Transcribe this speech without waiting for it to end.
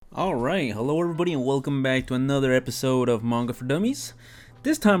Alright, hello everybody and welcome back to another episode of Manga for Dummies.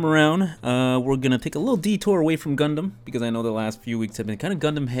 This time around, we're gonna take a little detour away from Gundam, because I know the last few weeks have been kind of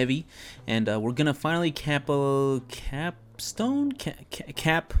Gundam heavy, and we're gonna finally cap the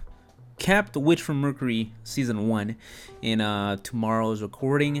Witch from Mercury Season 1 in tomorrow's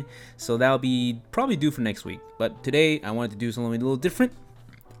recording, so that'll be probably due for next week. But today, I wanted to do something a little different.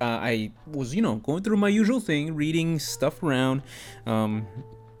 I was, going through my usual thing, reading stuff around,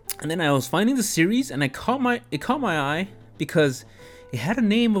 and then I was finding the series, and it caught my eye because it had a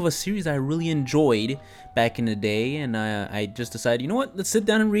name of a series I really enjoyed back in the day, and I just decided, let's sit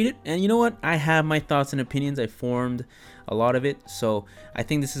down and read it. And you know what? I have my thoughts and opinions. I formed a lot of it, so I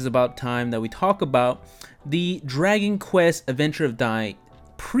think this is about time that we talk about the Dragon Quest Adventure of Dai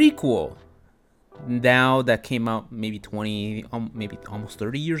prequel. Now that came out maybe 20, maybe almost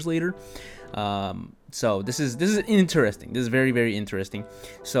 30 years later. So this is interesting. This is very, very interesting.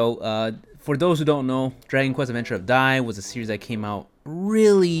 So for those who don't know, Dragon Quest Adventure of Dai was a series that came out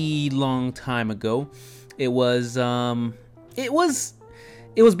really long time ago. It was based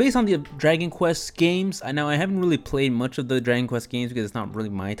on the Dragon Quest games. I haven't really played much of the Dragon Quest games because it's not really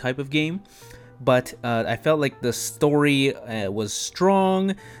my type of game. But I felt like the story was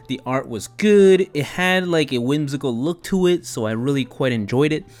strong, the art was good, it had like a whimsical look to it, so I really quite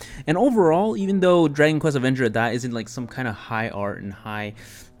enjoyed it. And overall, even though Dragon Quest Adventure of Dai isn't like some kind of high art and high,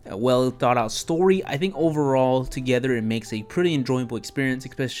 well thought out story, I think overall together it makes a pretty enjoyable experience,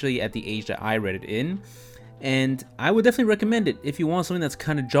 especially at the age that I read it in. And I would definitely recommend it if you want something that's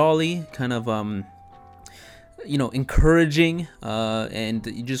kind of jolly, kind of encouraging, and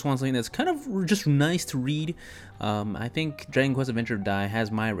you just want something that's kind of just nice to read. I think Dragon Quest Adventure of Dai has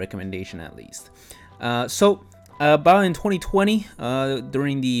my recommendation at least. So about in 2020,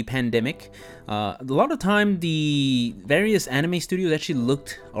 during the pandemic, a lot of time the various anime studios actually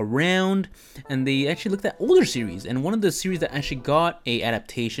looked around and they actually looked at older series, and one of the series that actually got a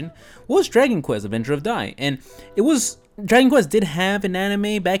adaptation was Dragon Quest Adventure of Dai. And Dragon Quest did have an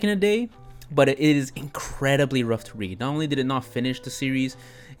anime back in the day, but it is incredibly rough to read. Not only did it not finish the series,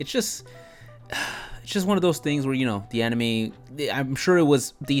 it's just one of those things where the anime, I'm sure it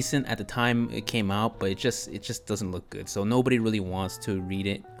was decent at the time it came out, but it just doesn't look good. So nobody really wants to read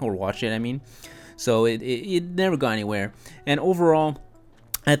it or watch it. So it never got anywhere. And overall,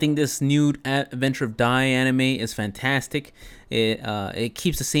 I think this new Adventure of Dai anime is fantastic. It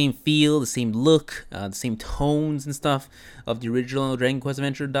keeps the same feel, the same look, the same tones and stuff of the original Dragon Quest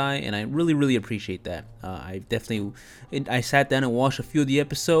Adventure of Dai, and I really, really appreciate that. I sat down and watched a few of the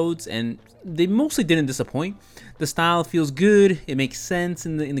episodes, and they mostly didn't disappoint. The style feels good, it makes sense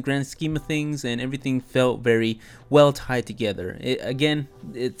in the grand scheme of things, and everything felt very well tied together.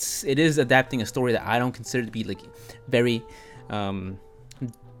 It is adapting a story that I don't consider to be like very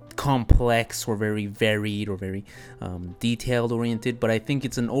complex or very varied or very detailed oriented, but I think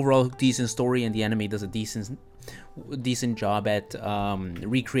it's an overall decent story, and the anime does a decent job at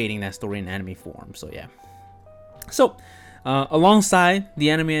recreating that story in anime form. So yeah. So alongside the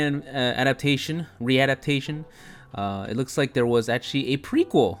anime readaptation, it looks like there was actually a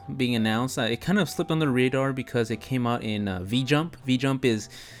prequel being announced. It kind of slipped under the radar because it came out in V-Jump. V-Jump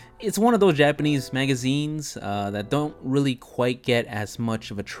it's one of those Japanese magazines that don't really quite get as much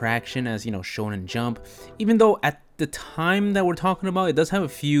of a traction as, Shonen Jump. Even though at the time that we're talking about, it does have a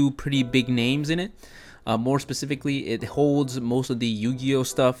few pretty big names in it. More specifically, it holds most of the Yu-Gi-Oh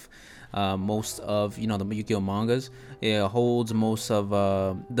stuff, most of, the Yu-Gi-Oh mangas. It holds most of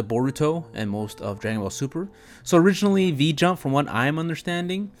the Boruto and most of Dragon Ball Super. So originally, V-Jump, from what I'm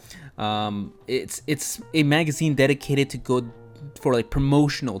understanding, it's a magazine dedicated to go for like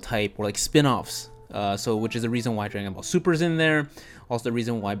promotional type or like spin-offs, so which is the reason why Dragon Ball Super is in there, also the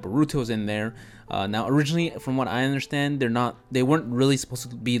reason why Boruto is in there. Now originally, from what I understand, they weren't really supposed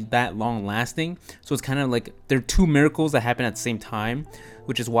to be that long lasting, so it's kind of like they're two miracles that happen at the same time,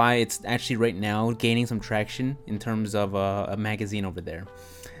 which is why it's actually right now gaining some traction in terms of a magazine over there.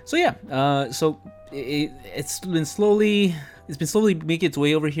 So yeah, so it's been slowly making its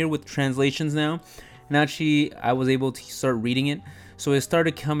way over here with translations now. And actually, I was able to start reading it. So it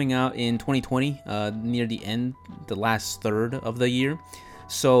started coming out in 2020, near the end, the last third of the year.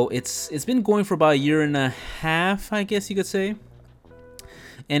 So it's been going for about a year and a half, I guess you could say.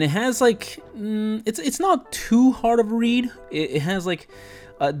 And it has like, it's not too hard of a read. It has like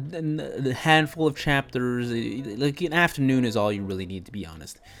a handful of chapters. Like an afternoon is all you really need, to be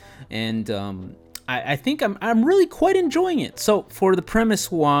honest. And I think I'm really quite enjoying it. So for the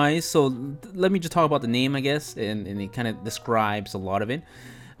premise wise, so let me just talk about the name, I guess, and it kind of describes a lot of it.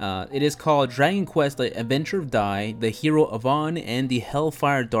 It is called Dragon Quest: The Adventure of Dai, the Hero Avon, and the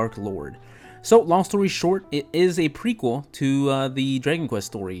Hellfire Dark Lord. So, long story short, it is a prequel to the Dragon Quest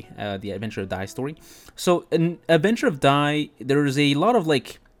story, the Adventure of Dai story. So, in Adventure of Dai, there's a lot of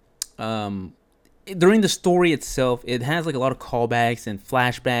during the story itself, it has like a lot of callbacks and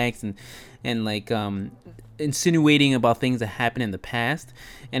flashbacks and insinuating about things that happened in the past.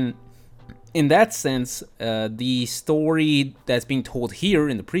 And in that sense, the story that's being told here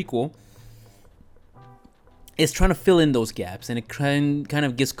in the prequel is trying to fill in those gaps, and it kind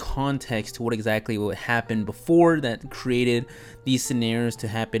of gives context to what exactly what happened before that created these scenarios to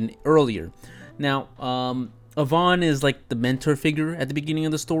happen earlier. Now, Avon is like the mentor figure at the beginning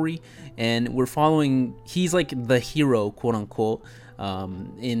of the story, and we're following. He's like the hero, quote unquote,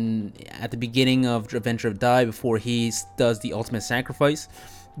 at the beginning of Adventure of Dai before he does the ultimate sacrifice.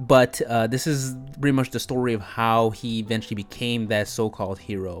 But this is pretty much the story of how he eventually became that so-called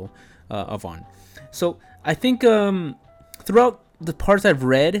hero, Avon. So I think throughout the parts I've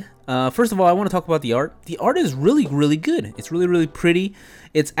read, first of all, I want to talk about the art. The art is really, really good. It's really, really pretty.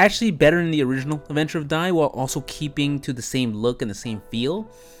 It's actually better than the original Adventure of Dai, while also keeping to the same look and the same feel.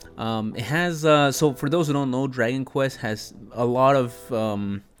 It has, so for those who don't know, Dragon Quest has a lot of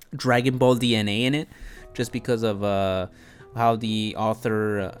Dragon Ball DNA in it, just because of how the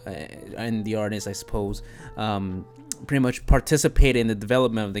author and the artist, I suppose, pretty much participate in the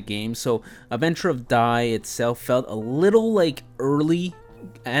development of the game. So Adventure of Dai itself felt a little like early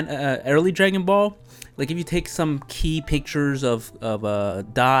Dragon Ball. Like if you take some key pictures of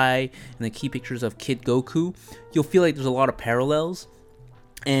Dai and the key pictures of Kid Goku, you'll feel like there's a lot of parallels.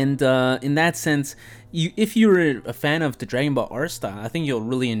 And in that sense, if you're a fan of the Dragon Ball art style, I think you'll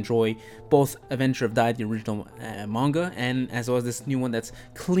really enjoy both Adventure of Dai, the original manga, and as well as this new one that's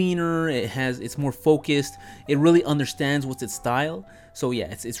cleaner. It's more focused. It really understands what's its style. So yeah,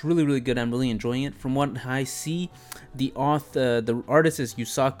 it's really, really good. I'm really enjoying it. From what I see, the artist is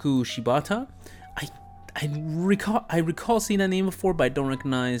Yusaku Shibata. I recall seeing that name before, but I don't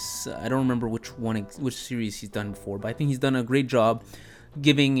remember which series he's done before. But I think he's done a great job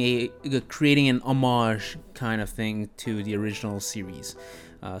creating an homage kind of thing to the original series.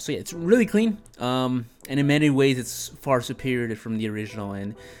 So yeah, it's really clean, and in many ways it's far superior from the original,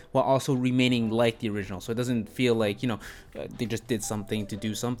 and while also remaining like the original. So it doesn't feel like they just did something to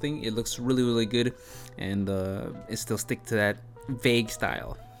do something. It looks really, really good, and it still stick to that vague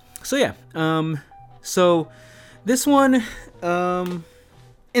style. So yeah, so this one,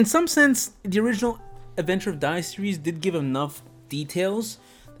 in some sense, the original Adventure of Dai series did give enough details.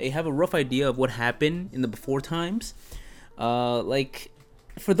 They have a rough idea of what happened in the before times. Like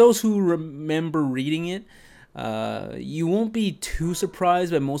for those who remember reading it, you won't be too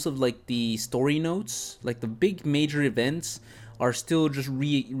surprised by most of like the story notes. Like the big major events are still just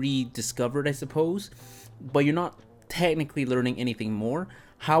rediscovered, I suppose, but you're not technically learning anything more.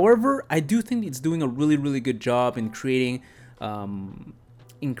 However, I do think it's doing a really, really good job in creating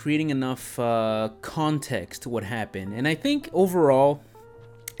enough context to what happened, and I think overall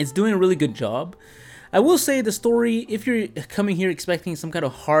it's doing a really good job. I will say the story, if you're coming here expecting some kind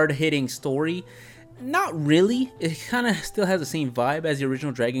of hard-hitting story, not really. It kind of still has the same vibe as the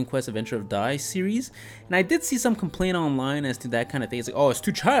original Dragon Quest Adventure of Dai series, and I did see some complaint online as to that kind of thing. It's like, oh, it's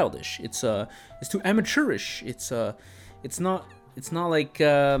too childish, it's too amateurish, it's not like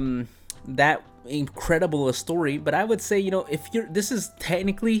that incredible a story. But I would say, this is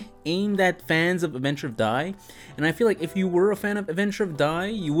technically aimed at fans of Adventure of Dai, and I feel like if you were a fan of Adventure of Dai,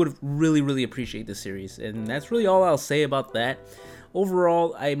 you would really, really appreciate this series, and that's really all I'll say about that.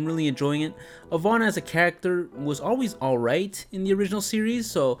 Overall, I'm really enjoying it. Avon as a character was always alright in the original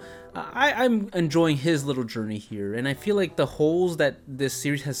series, so I'm enjoying his little journey here, and I feel like the holes that this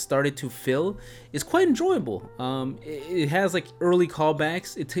series has started to fill is quite enjoyable. It has like early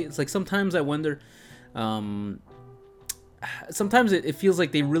callbacks. It's like sometimes I wonder, sometimes it feels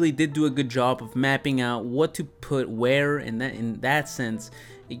like they really did do a good job of mapping out what to put where, and that in that sense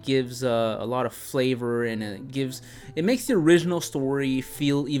it gives a lot of flavor, and it makes the original story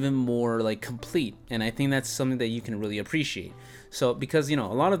feel even more like complete, and I think that's something that you can really appreciate. So because a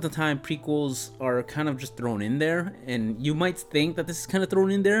lot of the time prequels are kind of just thrown in there, and you might think that this is kind of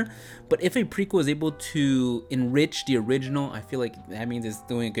thrown in there, but if a prequel is able to enrich the original, I feel like that means it's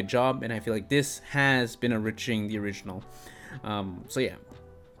doing a good job, and I feel like this has been enriching the original. So yeah.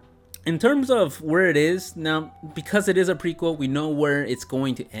 In terms of where it is now, because it is a prequel, we know where it's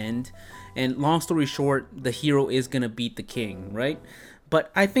going to end, and long story short, the hero is gonna beat the king, right? But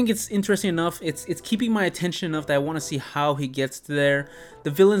I think it's interesting enough. It's keeping my attention enough that I want to see how he gets there.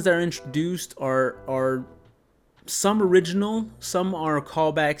 The villains that are introduced are some original, some are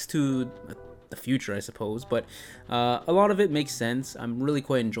callbacks to the future, I suppose, but a lot of it makes sense. I'm really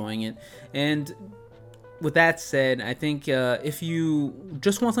quite enjoying it. And with that said, I think if you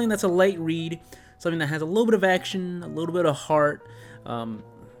just want something that's a light read, something that has a little bit of action, a little bit of heart,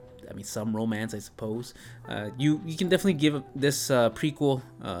 I mean, some romance, I suppose. You can definitely give this prequel,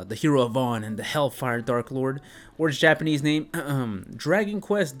 The Hero of Vaughn and the Hellfire Dark Lord, or its Japanese name, Dragon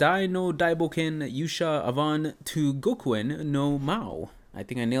Quest Dai no Daiboken Yusha Avan to Gokuen no Mao. I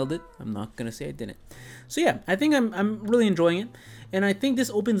think I nailed it. I'm not gonna say I didn't. So yeah, I think I'm really enjoying it, and I think this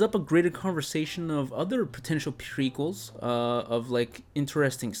opens up a greater conversation of other potential prequels of like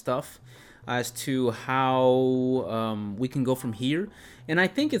interesting stuff as to how we can go from here. And I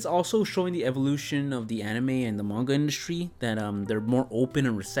think it's also showing the evolution of the anime and the manga industry, that they're more open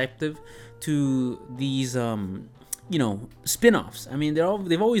and receptive to these spin-offs. I mean,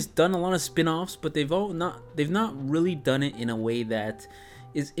 they've always done a lot of spin-offs, but they've not really done it in a way that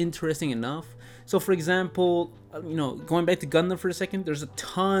is interesting enough. So for example, going back to Gundam for a second, there's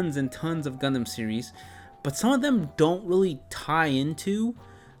tons and tons of Gundam series, but some of them don't really tie into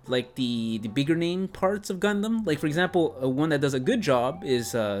like the bigger name parts of Gundam. Like for example, one that does a good job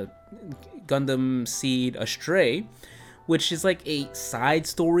is Gundam Seed Astray, which is like a side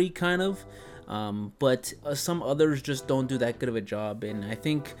story kind of, but some others just don't do that good of a job. And I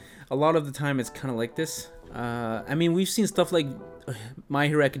think a lot of the time it's kind of like this. I mean, we've seen stuff like My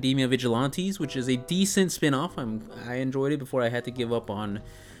Hero Academia Vigilantes, which is a decent spin-off. I enjoyed it before I had to give up on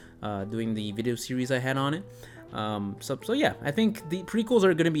doing the video series I had on it. So yeah, I think the prequels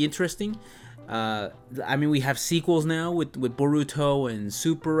are going to be interesting. I mean, we have sequels now with Boruto and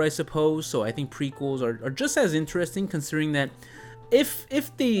Super, I suppose. So I think prequels are just as interesting, considering that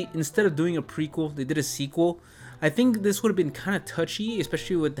if they, instead of doing a prequel, they did a sequel, I think this would have been kind of touchy,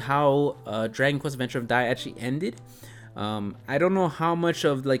 especially with how Dragon Quest Adventure of Dai actually ended. I don't know how much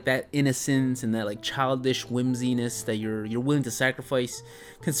of like that innocence and that like childish whimsiness that you're willing to sacrifice,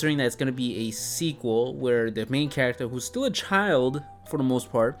 considering that it's gonna be a sequel where the main character, who's still a child for the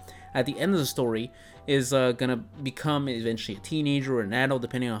most part, at the end of the story is gonna become eventually a teenager or an adult,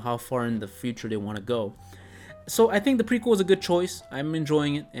 depending on how far in the future they want to go. So I think the prequel is a good choice. I'm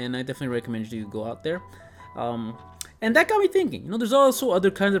enjoying it, and I definitely recommend you to go out there. And that got me thinking, there's also other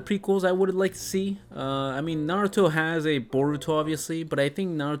kinds of prequels I would like to see. I mean, Naruto has a Boruto, obviously, but I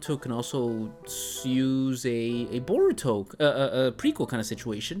think Naruto can also use a Boruto, a prequel kind of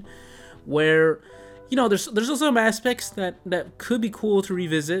situation, where, there's also some aspects that could be cool to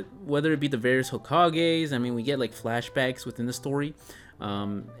revisit, whether it be the various Hokages. I mean, we get like flashbacks within the story,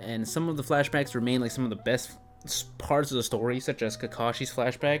 and some of the flashbacks remain like some of the best parts of the story, such as Kakashi's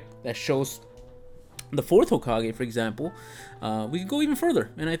flashback that shows the fourth Hokage, for example. We could go even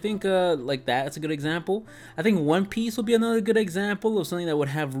further, and I think like that's a good example. I think One Piece will be another good example of something that would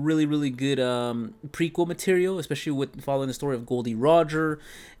have really, really good prequel material, especially with following the story of Goldie Roger.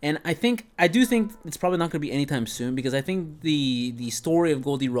 And I do think it's probably not going to be anytime soon, because I think the story of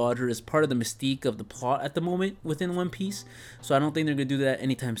Goldie Roger is part of the mystique of the plot at the moment within One Piece. So I don't think they're going to do that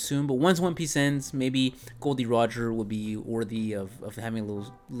anytime soon. But once One Piece ends, maybe Goldie Roger will be worthy of having a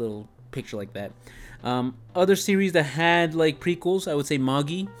little picture like that. Other series that had like prequels, I would say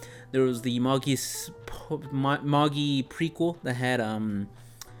Magi. There was the Magi prequel that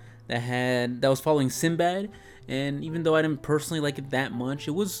was following Sinbad, and even though I didn't personally like it that much,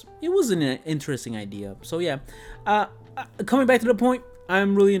 it was an interesting idea. So yeah, coming back to the point,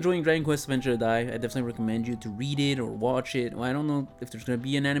 I'm really enjoying Dragon Quest Adventure of Dai. I definitely recommend you to read it or watch it. Well, I don't know if there's going to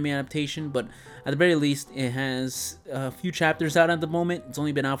be an anime adaptation, but at the very least, it has a few chapters out at the moment. It's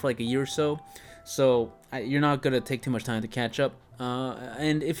only been out for like a year or so. So you're not going to take too much time to catch up.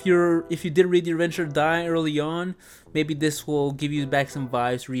 And if you did read The Adventure of Dai early on, maybe this will give you back some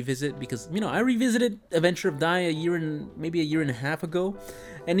vibes to revisit, because I revisited Adventure of Dai maybe a year and a half ago,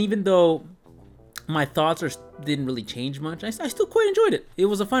 and even though my thoughts didn't really change much, I still quite enjoyed it. It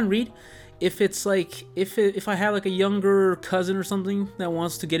was a fun read. If it's like if I have like a younger cousin or something that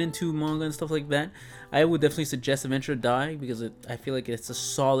wants to get into manga and stuff like that, I would definitely suggest Adventure of Dai, because I feel like it's a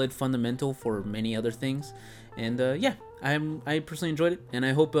solid fundamental for many other things. And yeah, I personally enjoyed it, and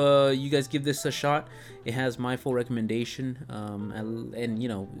I hope you guys give this a shot. It has my full recommendation, and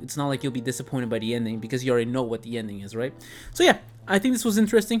it's not like you'll be disappointed by the ending, because you already know what the ending is, right? So yeah, I think this was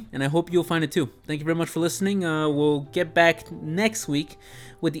interesting, and I hope you'll find it too. Thank you very much for listening. We'll get back next week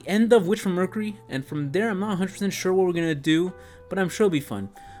with the end of Witch from Mercury, and from there I'm not 100% sure what we're gonna do, but I'm sure it'll be fun.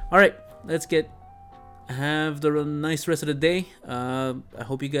 All right, have the nice rest of the day. I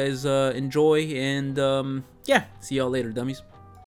hope you guys enjoy, and yeah, see y'all later, dummies.